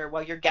timer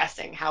while you're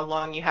guessing how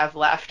long you have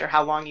left or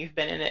how long you've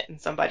been in it, and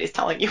somebody's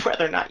telling you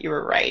whether or not you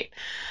were right.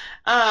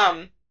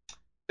 But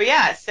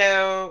yeah,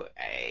 so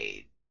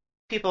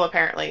people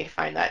apparently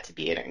find that to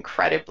be an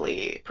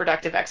incredibly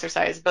productive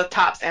exercise. Both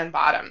tops and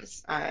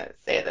bottoms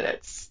say that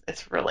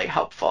it's really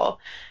helpful.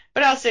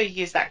 But I also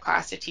use that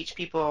class to teach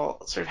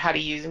people sort of how to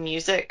use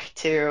music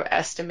to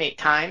estimate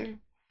time,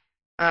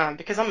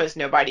 because almost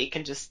nobody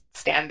can just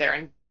stand there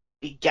and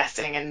be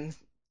guessing in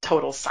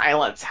total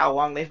silence how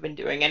long they've been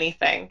doing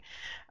anything,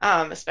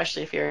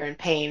 especially if you're in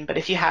pain. But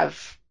if you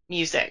have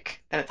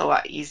music, then it's a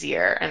lot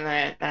easier. And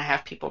then I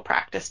have people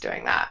practice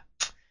doing that.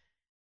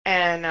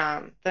 And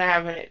then I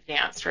have an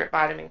advanced rope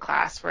bottoming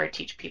class where I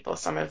teach people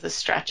some of the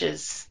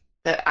stretches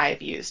that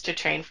I've used to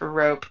train for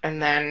rope,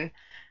 and then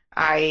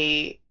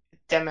I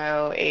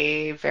demo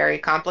a very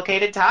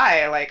complicated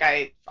tie.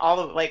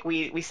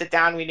 We sit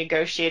down, we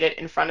negotiate it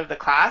in front of the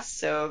class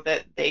so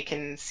that they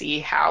can see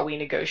how we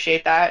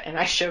negotiate that, and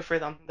I show for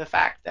them the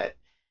fact that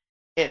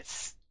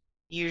it's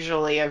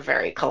usually a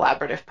very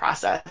collaborative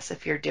process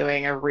if you're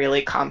doing a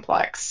really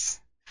complex,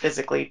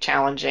 physically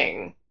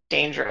challenging,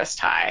 dangerous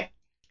tie.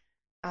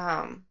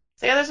 So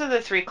yeah, those are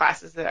the three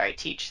classes that I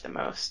teach the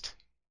most.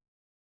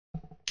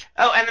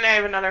 Oh, and then I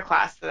have another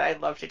class that I'd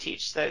love to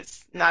teach. So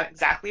it's not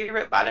exactly a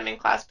rope bottoming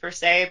class per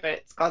se, but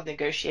it's called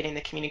Negotiating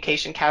the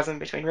Communication Chasm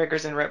Between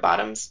Riggers and Rope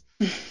Bottoms,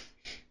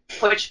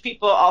 which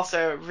people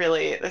also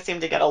really seem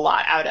to get a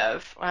lot out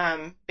of.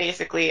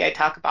 Basically, I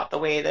talk about the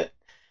way that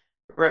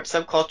rope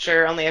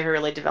subculture only ever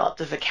really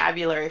developed a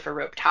vocabulary for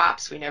rope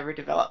tops. We never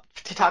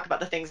developed to talk about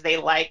the things they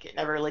like. It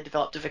never really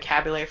developed a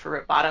vocabulary for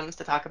rope bottoms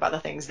to talk about the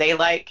things they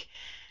like.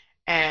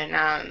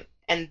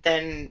 And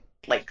then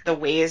like the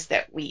ways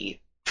that we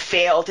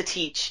fail to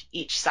teach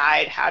each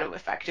side how to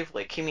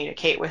effectively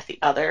communicate with the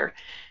other,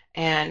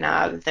 and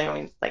then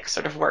we like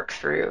sort of work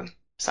through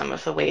some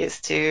of the ways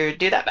to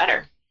do that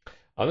better.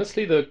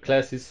 Honestly, the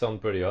classes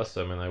sound pretty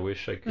awesome, and I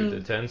wish I could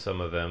attend some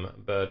of them.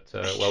 But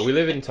well, we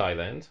live in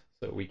Thailand,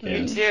 so we Me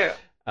can't. too.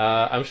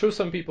 I'm sure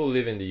some people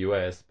live in the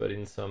US, but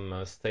in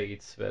some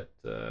states that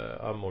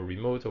are more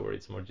remote or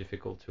it's more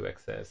difficult to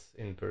access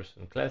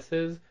in-person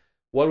classes,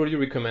 what would you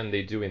recommend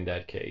they do in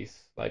that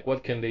case? Like,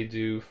 what can they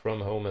do from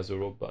home as a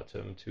rope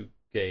bottom to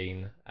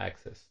gain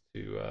access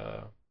to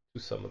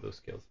some of those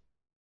skills?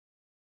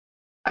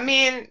 I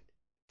mean,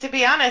 to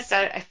be honest,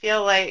 I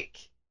feel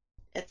like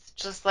it's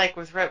just like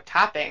with rope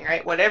topping,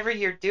 right? Whatever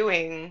you're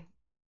doing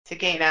to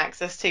gain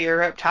access to your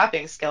rope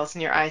topping skills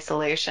in your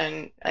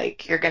isolation,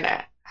 like you're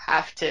gonna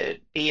have to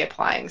be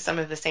applying some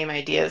of the same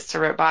ideas to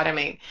rope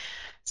bottoming.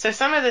 So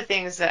some of the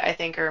things that I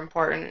think are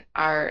important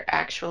are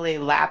actually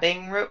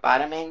labbing rope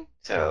bottoming.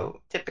 Mhm. So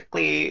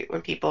typically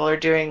when people are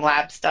doing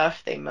lab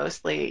stuff, they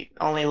mostly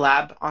only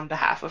lab on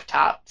behalf of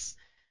tops.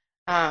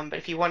 But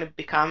if you want to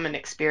become an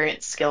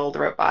experienced, skilled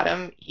rope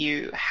bottom,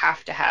 you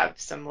have to have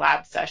some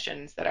lab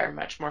sessions that are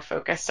much more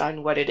focused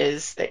on what it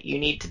is that you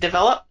need to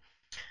develop.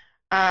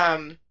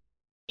 Um,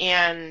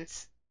 and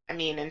I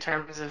mean, in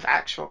terms of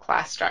actual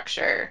class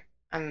structure,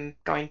 I'm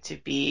going to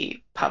be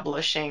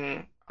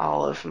publishing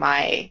all of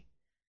my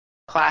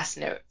class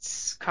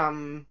notes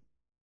come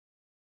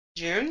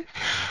June.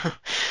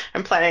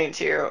 I'm planning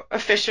to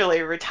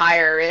officially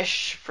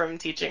retire-ish from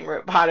teaching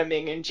rope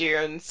bottoming in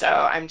June, so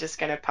I'm just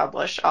going to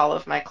publish all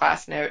of my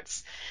class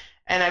notes,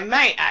 and I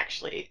might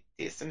actually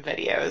do some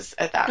videos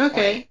at that point.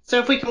 Okay, so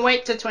if we can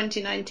wait to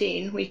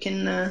 2019, we If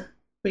can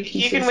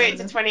you see can some wait of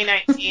to them.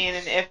 2019,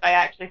 and if I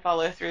actually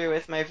follow through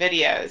with my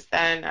videos,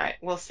 then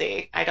we'll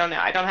see. I don't know.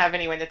 I don't have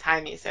anyone to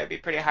time me, so it'd be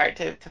pretty hard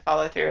to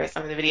follow through with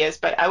some of the videos,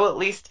 but I will at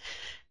least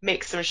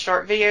make some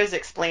short videos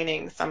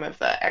explaining some of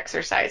the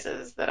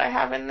exercises that I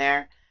have in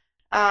there.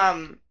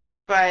 Um,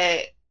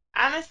 but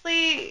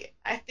honestly,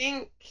 I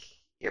think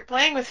you're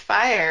playing with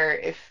fire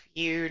if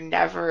you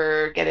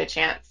never get a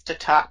chance to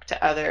talk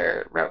to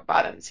other rope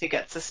bottoms who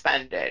get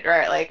suspended,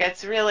 right? Like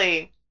it's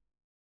really,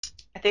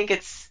 I think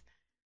it's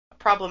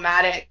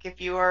problematic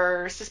if you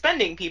are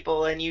suspending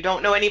people and you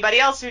don't know anybody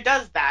else who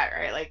does that,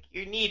 right? Like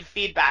you need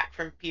feedback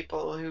from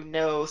people who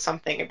know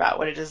something about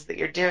what it is that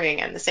you're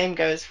doing, and the same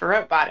goes for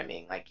rope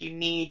bottoming. Like you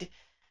need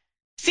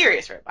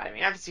serious rope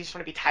bottoming. Obviously, you just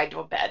want to be tied to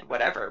a bed,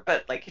 whatever.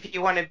 But like, if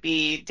you want to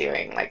be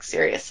doing like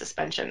serious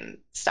suspension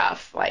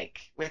stuff,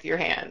 like with your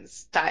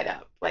hands tied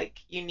up, like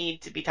you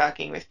need to be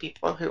talking with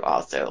people who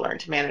also learn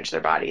to manage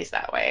their bodies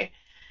that way.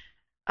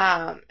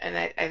 And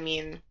I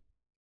mean,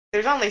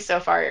 there's only so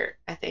far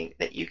I think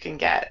that you can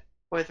get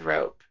with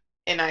rope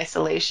in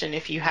isolation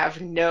if you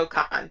have no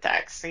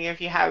context. And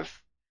if you have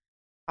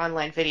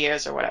online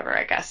videos or whatever,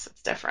 I guess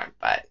it's different.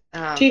 But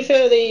Do you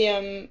feel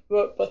the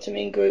rock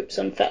bottoming groups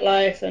on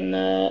FetLife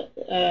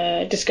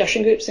and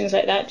discussion groups, things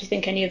like that? Do you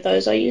think any of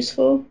those are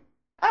useful?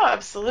 Oh,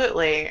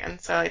 absolutely. And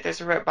so like there's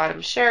a rope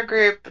bottom share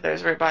group,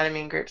 there's rope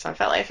bottoming groups on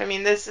FetLife. I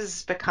mean, this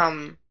has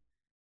become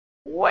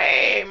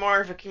way more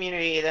of a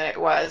community than it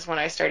was when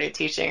I started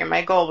teaching. And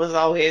my goal was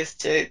always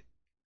to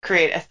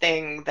create a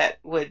thing that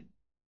would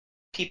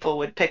people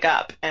would pick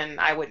up and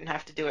I wouldn't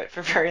have to do it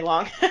for very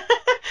long.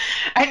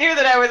 I knew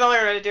that I was only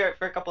going to do it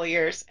for a couple of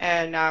years.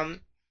 And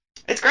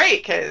it's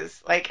great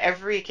because like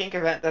every kink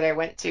event that I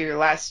went to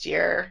last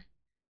year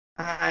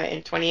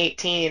in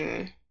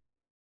 2018,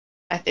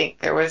 I think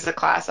there was a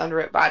class on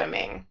rope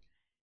bottoming,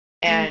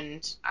 Mm.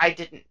 and I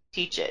didn't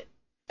teach it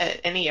at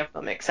any of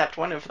them except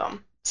one of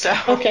them. So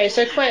Okay,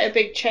 so quite a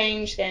big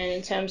change then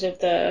in terms of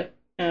the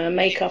big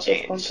makeup of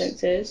change.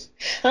 conferences.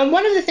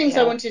 One of the things I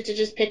Yeah. wanted to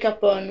just pick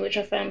up on, which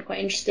I found quite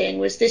interesting,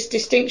 was this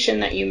distinction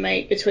that you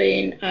make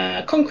between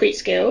concrete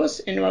skills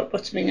in rope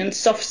bottoming and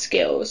soft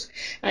skills.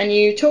 And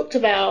you talked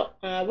about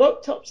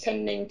rope tops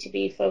tending to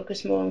be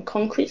focused more on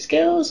concrete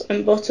skills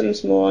and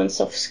bottoms more on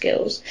soft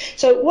skills.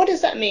 So what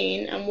does that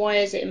mean and why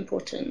is it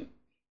important?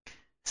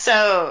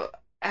 So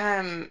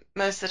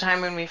most of the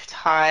time when we've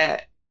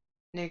taught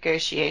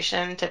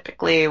negotiation,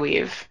 typically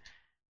we've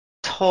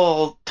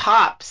told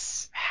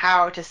tops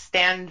how to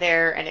stand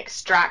there and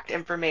extract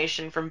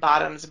information from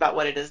bottoms about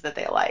what it is that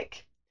they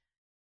like.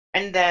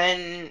 And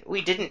then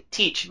we didn't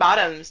teach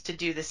bottoms to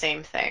do the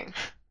same thing,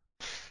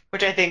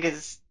 which I think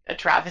is a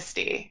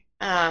travesty.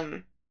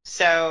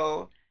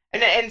 So,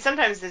 and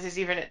sometimes this is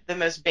even at the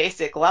most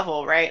basic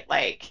level, right?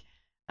 Like,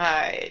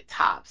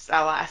 tops,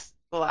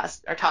 will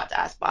ask, are taught to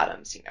ask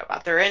bottoms,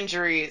 about their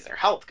injuries, their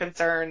health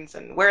concerns,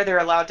 and where they're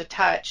allowed to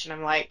touch. And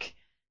I'm like,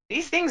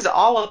 these things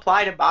all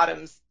apply to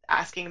bottoms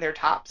asking their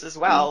tops as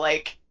well.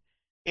 Like,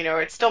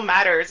 it still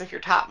matters if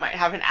your top might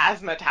have an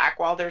asthma attack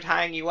while they're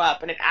tying you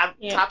up, and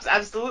tops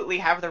absolutely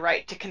have the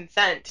right to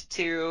consent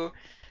to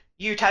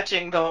you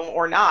touching them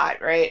or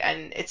not, right?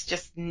 And it's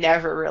just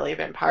never really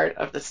been part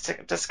of this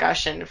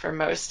discussion for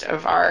most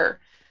of our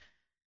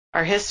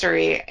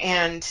history.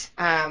 And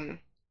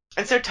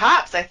so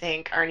tops, I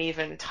think, aren't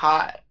even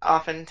taught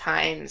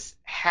oftentimes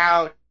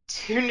how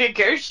to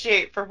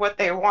negotiate for what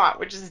they want,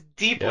 which is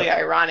deeply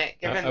ironic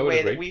given the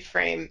way that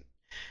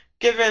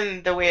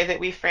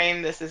we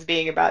frame this as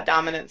being about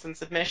dominance and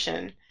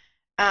submission.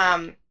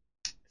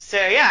 So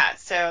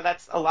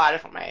that's a lot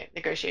of what my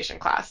negotiation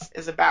class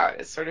is about,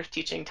 is sort of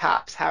teaching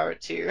tops how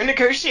to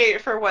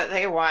negotiate for what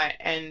they want,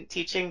 and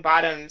teaching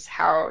bottoms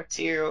how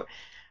to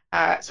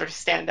sort of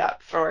stand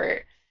up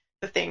for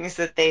the things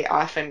that they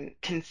often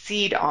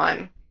concede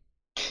on.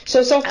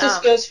 So softer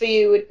skills for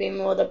you would be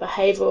more the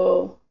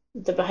behaviors,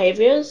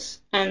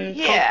 and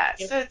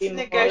so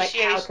it's more like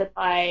how to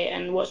tie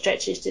and what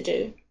stretches to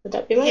do. Would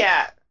that be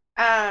right?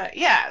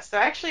 So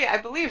actually, I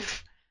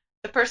believe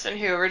the person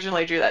who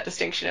originally drew that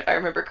distinction, if I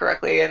remember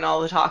correctly, and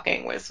all the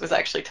talking was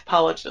actually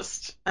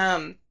topologist.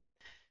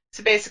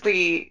 So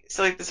basically,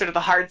 like the sort of the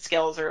hard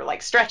skills are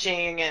like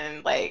stretching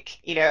and like,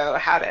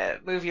 how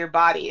to move your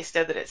body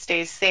so that it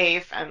stays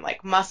safe, and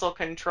like muscle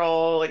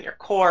control and your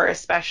core,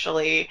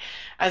 especially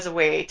as a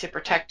way to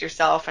protect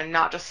yourself and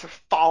not just sort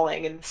of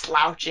falling and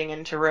slouching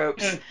into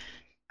ropes.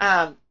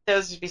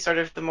 Those would be sort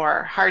of the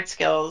more hard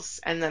skills.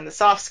 And then the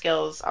soft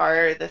skills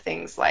are the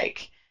things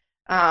like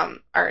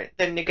are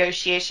the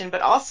negotiation,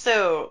 but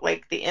also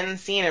like the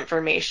in-scene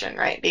information,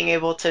 right? Being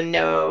able to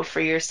know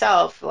for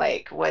yourself,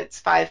 like what's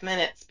 5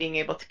 minutes, being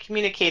able to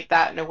communicate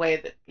that in a way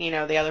that,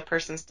 the other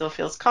person still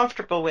feels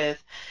comfortable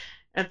with.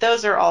 And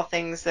those are all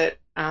things that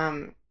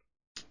I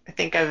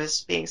think of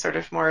as being sort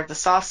of more of the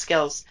soft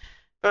skills.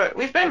 But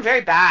we've been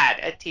very bad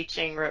at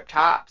teaching rope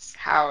tops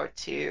how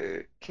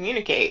to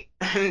communicate.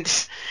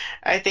 And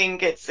I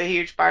think it's a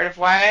huge part of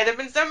why there have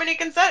been so many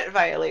consent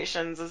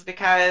violations, is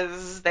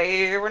because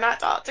they were not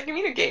taught to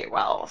communicate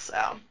well.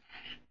 So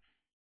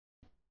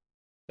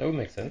that would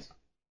make sense.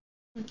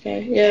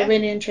 Okay, yeah,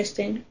 really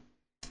interesting.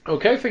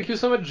 Okay, thank you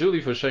so much,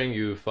 Julie, for sharing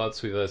your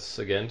thoughts with us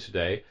again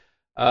today.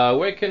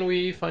 Where can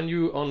we find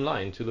you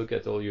online to look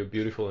at all your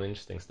beautiful and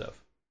interesting stuff?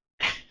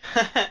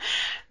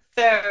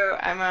 So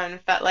I'm on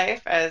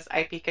FetLife as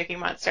IP Cookie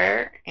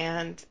Monster,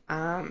 and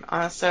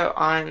also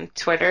on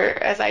Twitter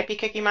as IP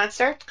Cookie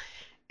Monster.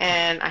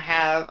 And I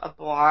have a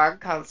blog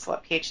called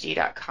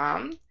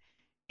slutphd.com.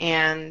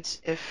 And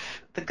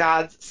if the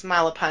gods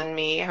smile upon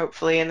me,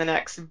 hopefully in the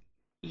next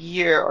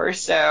year or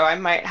so, I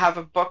might have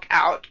a book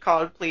out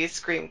called Please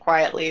Scream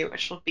Quietly,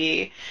 which will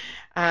be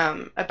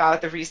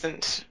about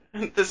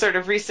the sort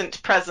of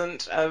recent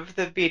present of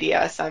the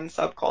BDSM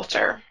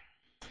subculture.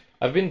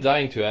 I've been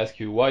dying to ask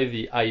you, why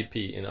the IP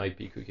in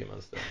IP Cookie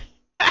Monster?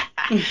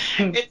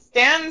 It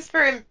stands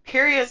for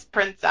Imperious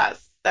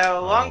Princess.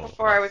 So long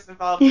before I was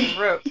involved in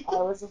rope, I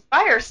was a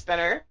fire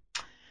spinner,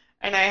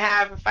 and I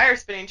have a fire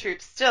spinning troupe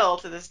still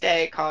to this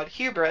day called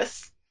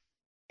Hubris.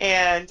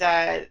 And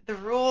the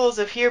rules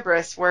of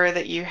Hubris were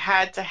that you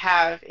had to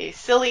have a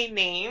silly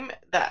name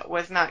that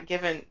was not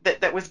given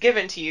that was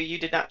given to you. You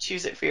did not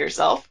choose it for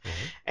yourself,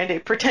 and a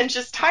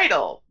pretentious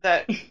title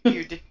that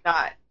you did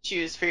not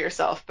choose for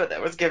yourself, but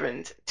that was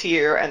given to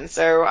you. And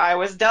so I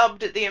was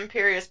dubbed the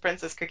Imperious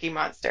Princess Cookie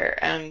Monster,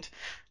 and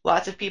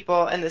lots of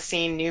people in the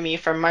scene knew me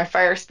from my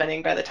fire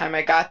spinning by the time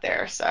I got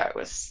there. So it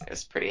was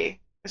pretty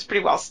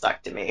well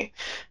stuck to me.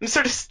 I'm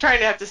sort of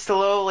trying to have to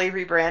slowly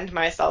rebrand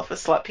myself with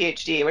Slut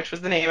PhD, which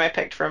was the name I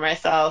picked for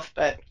myself,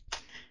 but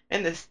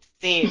in this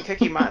scene,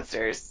 Cookie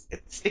Monsters,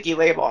 it's a sticky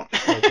label.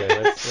 Okay,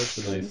 that's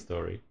a nice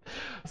story.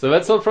 So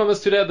that's all from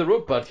us today at the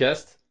Rope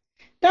Podcast.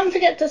 Don't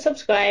forget to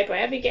subscribe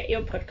wherever you get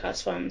your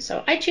podcasts from,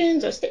 so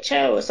iTunes or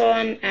Stitcher or so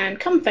on, and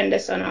come find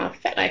us on our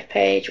FetLife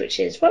page, which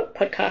is Rope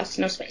Podcast,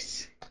 no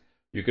space.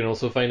 You can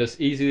also find us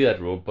easily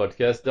at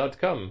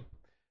ropepodcast.com.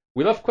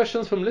 We love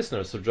questions from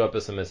listeners, so drop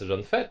us a message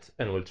on Fet,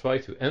 and we'll try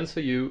to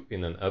answer you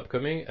in an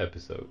upcoming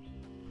episode.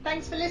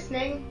 Thanks for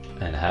listening.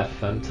 And have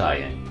fun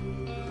tying.